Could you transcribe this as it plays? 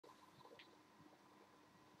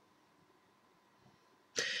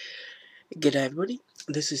G'day everybody,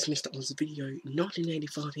 this is Mr. Oz Video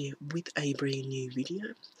 1985 here with a brand new video.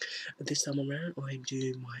 This time around I am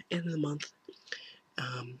doing my end of the month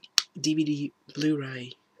DVD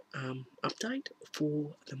Blu-ray update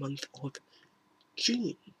for the month of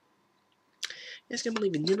June. Yes, I can't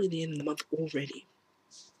believe it's nearly the end of the month already.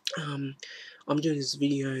 I'm doing this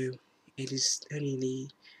video, it is only the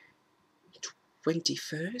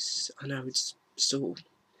 21st, I know it's still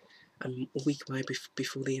a week away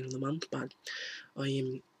before the end of the month, but I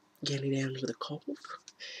am getting down with a cold,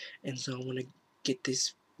 and so I want to get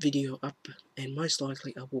this video up, and most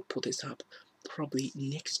likely I will put this up probably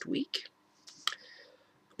next week,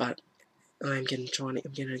 but I'm getting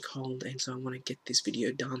a cold, and so I want to get this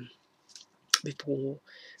video done before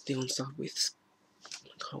the onset with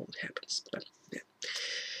cold happens. But yeah,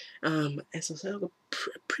 as I said, I've got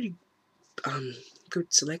pretty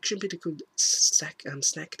good selection, pretty good selection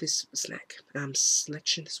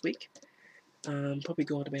this week. Probably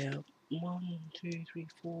got about 1, 2, 3,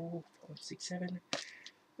 4, 5, 6, 7,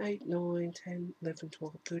 8, 9, 10, 11,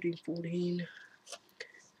 12, 13, 14,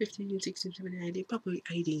 15, 16, 17, 18, probably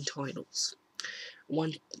 18 titles.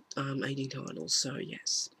 18 titles, so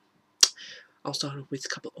yes. I'll start off with a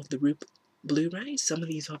couple of the Blu-rays. Some of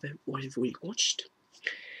these I've already watched.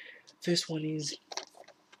 First one is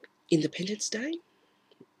Independence Day.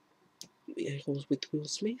 It was with Will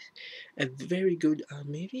Smith. A very good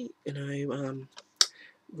movie, good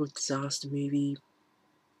disaster movie.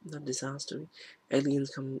 Not disaster. Aliens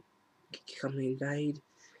come and invade.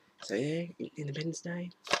 So yeah, Independence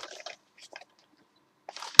Day.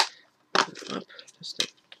 Up just a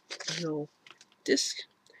little disc.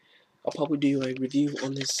 I'll probably do a review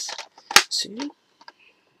on this soon.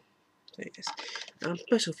 So yes.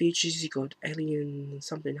 Special features, you got Alien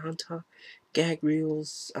Something Hunter, gag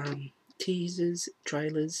reels, teasers,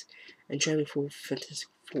 trailers, and trailer for Fantastic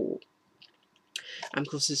Four. Of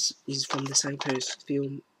course, this is from the same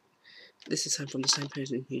person. This is from the same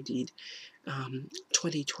person who did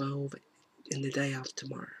 2012 and The Day After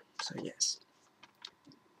Tomorrow. So yes,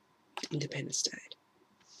 Independence Day.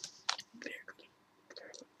 Very good.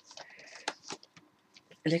 Very good.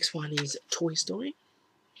 The next one is Toy Story.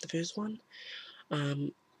 The first one.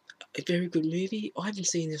 A very good movie. I haven't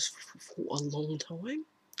seen this for a long time.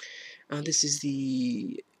 This is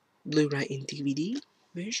the Blu-ray and DVD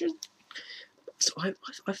version. So I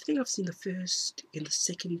think I've seen the first and the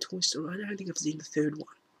second Toy Story. I don't think I've seen the third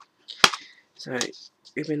one. So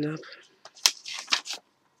open up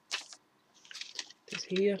this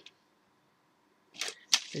here,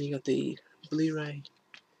 and you got the Blu-ray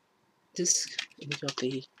disc, and you got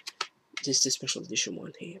the special edition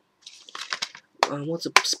one here. Lots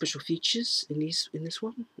of special features in this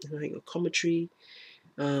one. You got commentary,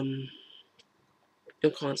 all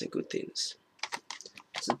kinds of good things.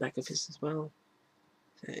 This is the back of this as well.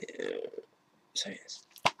 So yes,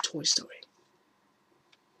 Toy Story.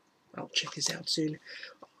 I'll check this out soon.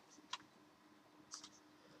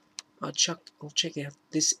 I'll check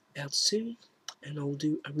this out soon, and I'll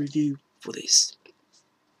do a review for this.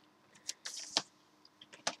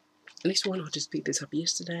 The next one, I just picked this up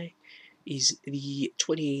yesterday, is the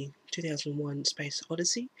 2001 Space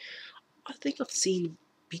Odyssey. I think I've seen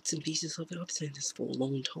bits and pieces of it. I've seen this for a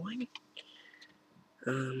long time.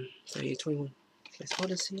 So yeah, 21 Space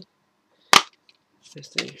Odyssey. There's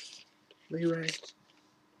the Blu-ray.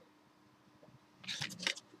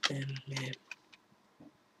 And yeah,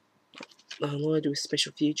 a lot to do with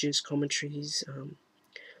special features, commentaries,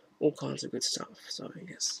 all kinds of good stuff. So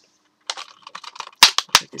yes,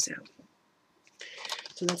 check this out.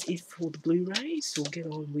 So that's it for the Blu-rays. We'll get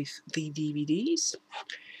on with the DVDs.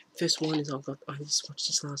 First one is I just watched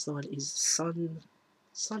this last night, is Sunshine.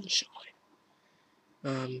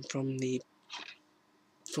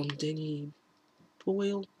 From Danny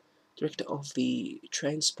Boyle, director of the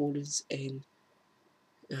Transporters and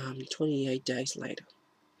 28 Days Later.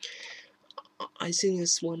 I seen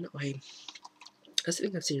this one. I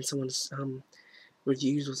think I've seen someone's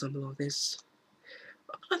reviews or something like this.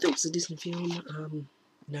 I think it's a decent film.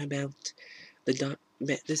 About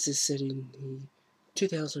this is set in the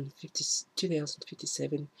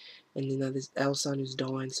 2057, and our sun is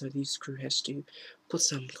dying, so this crew has to put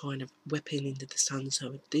some kind of weapon into the sun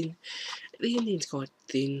so it's thin. The ending's quite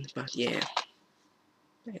thin, but yeah,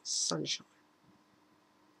 it's Sunshine.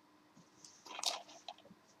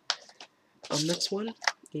 Next one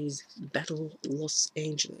is Battle Los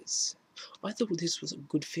Angeles. I thought this was a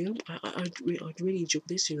good film. I'd really enjoy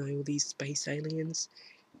this. You know, all these space aliens.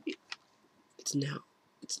 It's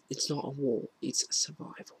not a war. It's a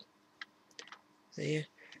survival. So yeah,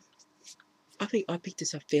 I think I picked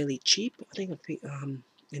this up fairly cheap. I think I picked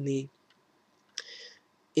in the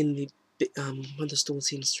in the one of the stores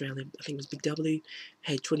here in Australia, I think it was Big W,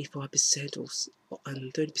 had 25% off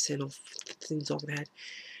and 30% off things I've had,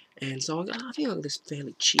 and so I think I got this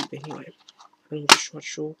fairly cheap anyway. I'm not quite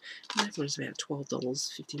sure. I think it was about $12,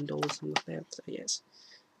 $15, something like that. So yes,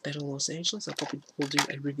 Battle Los Angeles. I probably will do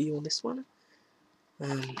a review on this one.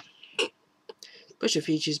 Special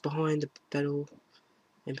features behind the battle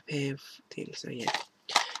and prepare things. So yeah,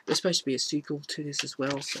 there's supposed to be a sequel to this as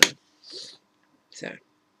well. So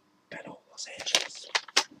Battle Los Angeles.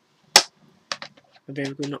 A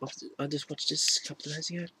very good. I just watched this a couple of days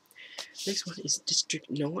ago. Next one is District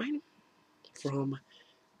 9 from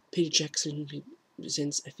Peter Jackson.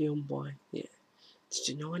 Presents a film by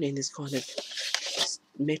District 9 in this kind of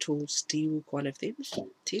metal steel kind of thing,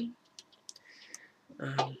 tin.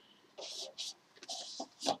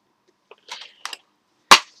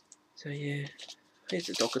 So yeah, here's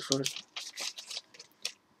the docket for it.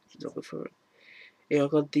 Yeah, I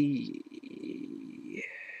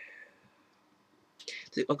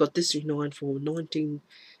got District 9 for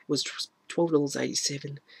was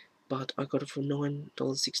 $12.87, but I got it for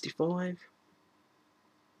 $9.65.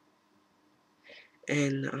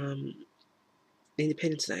 And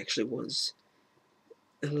Independence Day actually was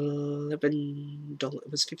 $11.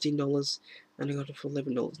 It was $15, and I got it for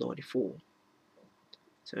 $11.94.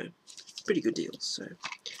 So pretty good deals. So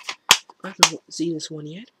I haven't seen this one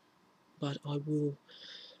yet, but I will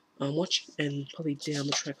watch, and probably down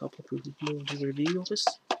the track I'll probably more do a review of this.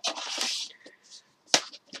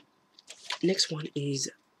 Next one is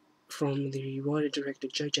from the writer-director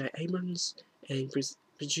J.J. Abrams and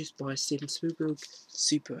produced by Steven Spielberg,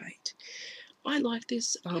 Super 8. I like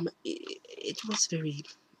this. It was a very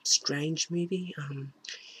strange movie.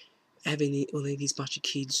 Having all these bunch of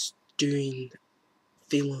kids doing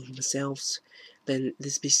film of themselves, then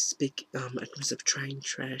this big it of train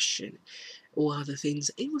trash and all other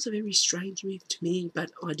things. It was a very strange movie to me,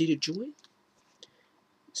 but I did enjoy it.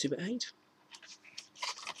 Super 8.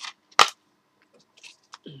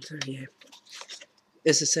 So yeah,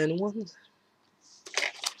 there's the second one.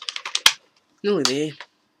 Nearly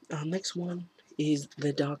there. Next one is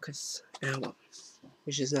The Darkest Hour,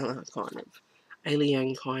 which is another kind of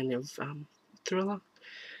alien kind of thriller.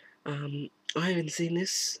 I haven't seen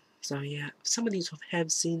this, so yeah. Some of these I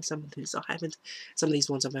have seen, some of these I haven't. Some of these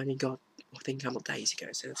ones I've only got, I think, a couple of days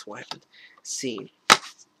ago, so that's why I haven't seen.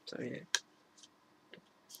 So yeah.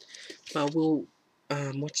 But I will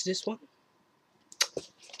watch this one,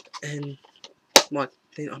 and I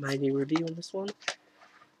may do a review on this one.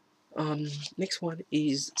 Next one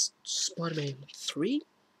is Spider-Man 3.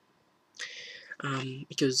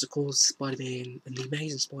 Because of course Spider-Man and the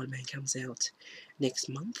Amazing Spider-Man comes out next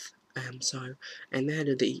month. And that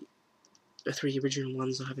are the three original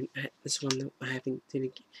ones I haven't. This one that I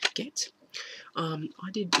didn't get. I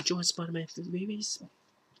did enjoy Spider-Man movies.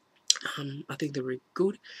 I think they were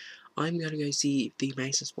good. I'm gonna go see the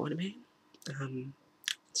Amazing Spider-Man.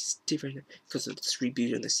 It's different because it's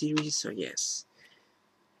rebooting the series. So yes,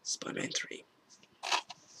 Spider-Man 3.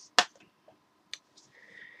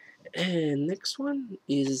 And next one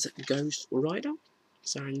is Ghost Rider,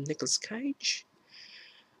 starring Nicolas Cage.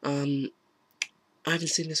 I haven't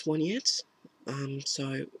seen this one yet.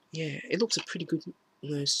 So yeah, it looks a pretty good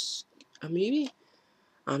movie.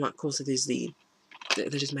 Of course, there's they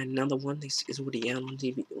just made another one. This is already out on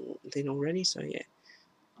TV then already. So yeah,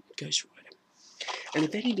 Ghost Rider. And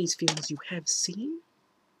if any of these films you have seen,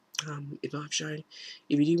 if I've shown,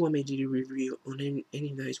 if you do want me to do a review on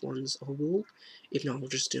any of those ones, I will. If not, I'll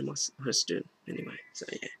just do it anyway. So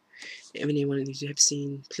yeah, if any one of these you have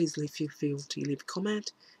seen, please feel free to leave a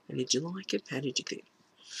comment. And did you like it? How did you think?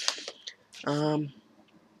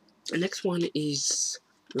 The next one is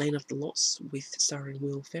Land of the Lost with starring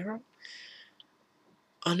Will Ferrell.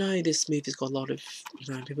 I know this movie's got a lot of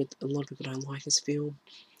people. A lot of people don't like this film.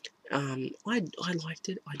 I liked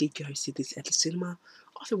it. I did go see this at the cinema.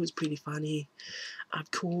 I thought it was pretty funny.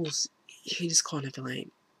 Of course, he just kind of like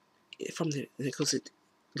because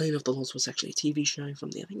Land of the Lost was actually a TV show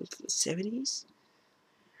from the 70s.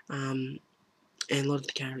 And a lot of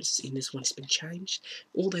the characters in this one has been changed.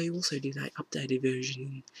 Or they also did an updated version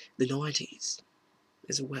in the 90s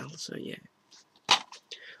as well. So yeah,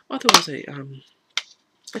 I thought it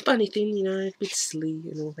was a funny thing, a bit silly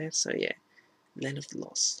and all that. So yeah, Land of the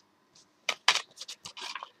Lost.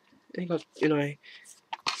 And you got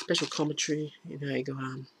special commentary. You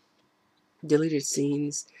got deleted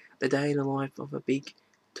scenes, the day in the life of a big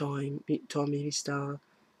time movie star,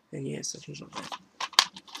 and yeah, so things like that.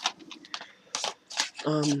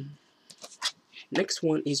 Next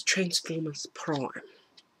one is Transformers Prime.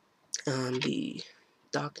 The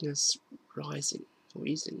Darkness Rising. or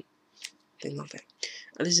isn't, thing like that.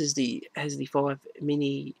 And this is has the 5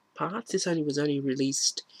 mini parts. This was only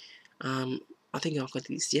released. I think I got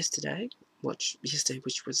this yesterday. Which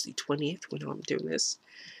was the 20th when I'm doing this.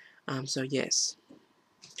 So yes.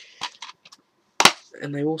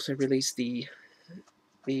 And they also released the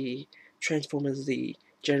Transformers, the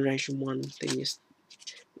Generation 1 thing.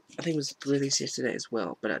 I think it was released yesterday as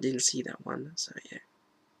well, but I didn't see that one. So yeah.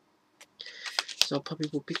 So I probably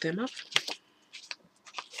will pick them up.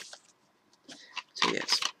 So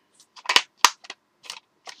yes.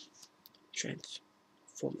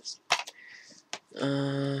 Transformers.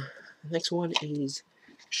 Next one is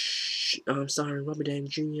starring Robert Downey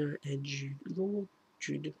Jr. and Jude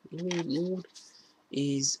Law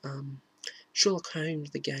is Sherlock Holmes: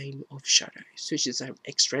 The Game of Shadows, which is an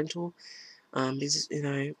ex-rental. This,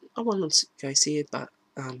 I wanted to go see it, but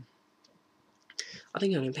I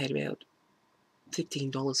think I only paid about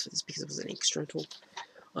 $15 for this because it was an ex-rental.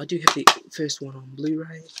 I do have the first one on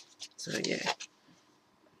Blu-ray, so yeah,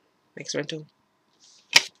 ex-rental.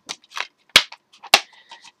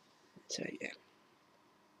 So yeah.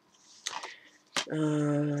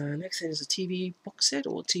 Next thing is a TV box set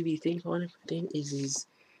or TV thing kind of thing. Is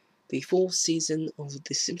the 4th season of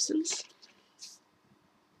The Simpsons.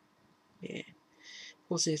 Yeah,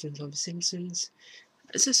 4 seasons of The Simpsons.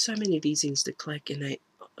 There's just so many of these things to collect, and the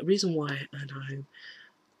reason why I know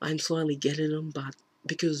I'm slowly getting them, but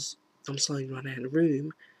because I'm slowly running out of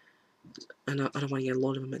room, and I don't want to get a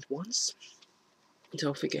lot of them at once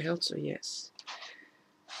until I figure out. So yes.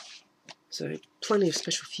 So plenty of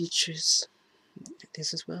special features.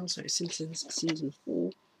 This as well. So Simpsons season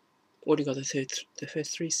 4. Already got the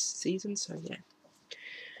first 3 seasons. So yeah.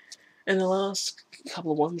 And the last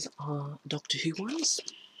couple of ones are Doctor Who ones.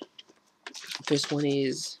 The first one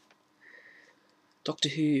is Doctor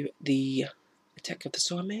Who: The Attack of the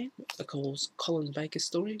Cyberman. It calls Colin Baker's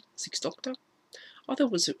story, 6th Doctor. I thought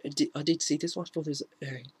it was I did see this one. I thought it was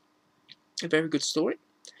a very good story.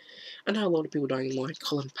 I know a lot of people don't like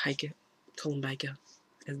Colin Baker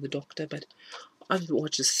as the Doctor, but I've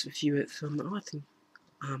watched a few of them, and I think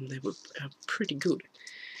they were pretty good.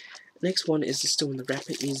 Next one is still in the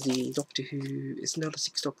wrapper, is the Doctor Who. It's another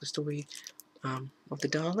 6th Doctor story of the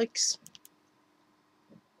Daleks.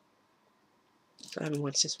 I haven't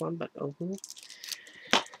watched this one, but I will.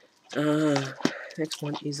 Next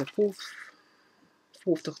one is the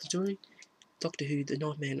fourth Doctor story, Doctor Who: The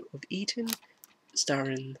Nightman of Eden,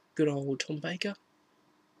 starring good old Tom Baker.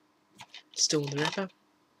 Still in the wrapper.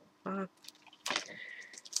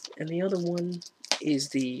 And the other one is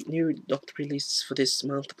the new Doctor release for this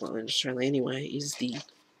month, well in Australia anyway, is the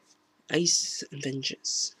Ace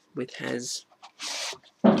Avengers, which has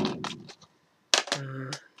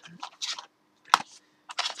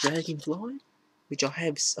Dragonfly, which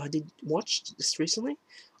I did watch just recently.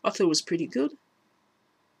 I thought it was pretty good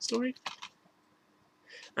story,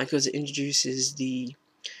 because it introduces the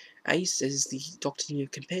Ace as the Doctor's new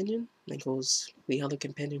companion, because the other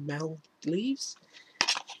companion Mal leaves,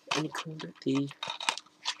 and he called it the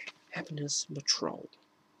Happiness Patrol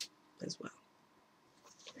as well.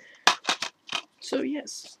 So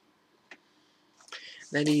yes,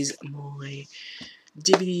 that is my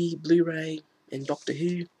DVD, Blu-ray, and Doctor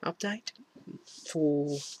Who update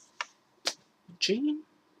for June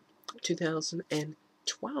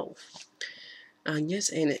 2012. Yes,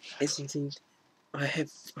 and as you think, I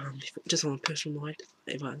have just on a personal note,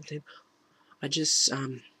 I just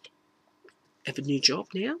have a new job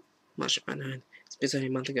now. Much I know it's only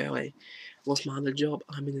a month ago I lost my other job.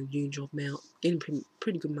 I'm in a new job now, getting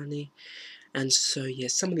pretty good money, and so yeah,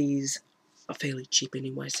 some of these are fairly cheap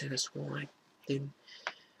anyway, so that's why. And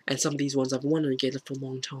some of these ones I've wanted to get it for a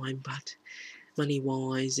long time, but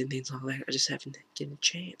money-wise and things like that, I just haven't given a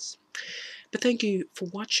chance. But thank you for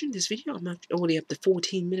watching this video. I'm already up to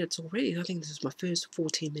 14 minutes already. I think this is my first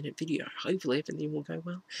 14-minute video. Hopefully everything will go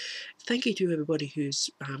well. Thank you to everybody who's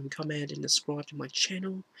commented and subscribed to my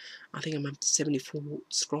channel. I think I'm up to 74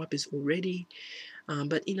 subscribers already.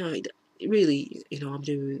 But really, I'm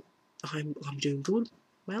doing good.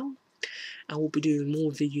 Well, I will be doing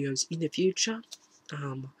more videos in the future,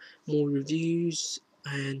 more reviews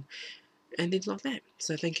and things like that.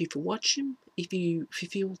 So thank you for watching. If you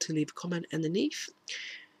feel to leave a comment underneath,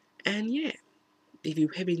 and yeah, if you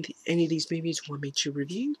have any of these movies you want me to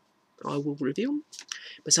review, I will review them.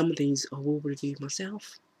 But some of these I will review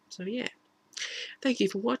myself. So yeah, thank you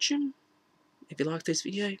for watching. If you like this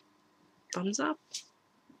video, thumbs up.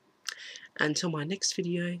 Until my next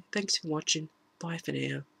video, thanks for watching. Bye for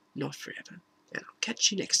now, not forever, and I'll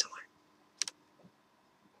catch you next time.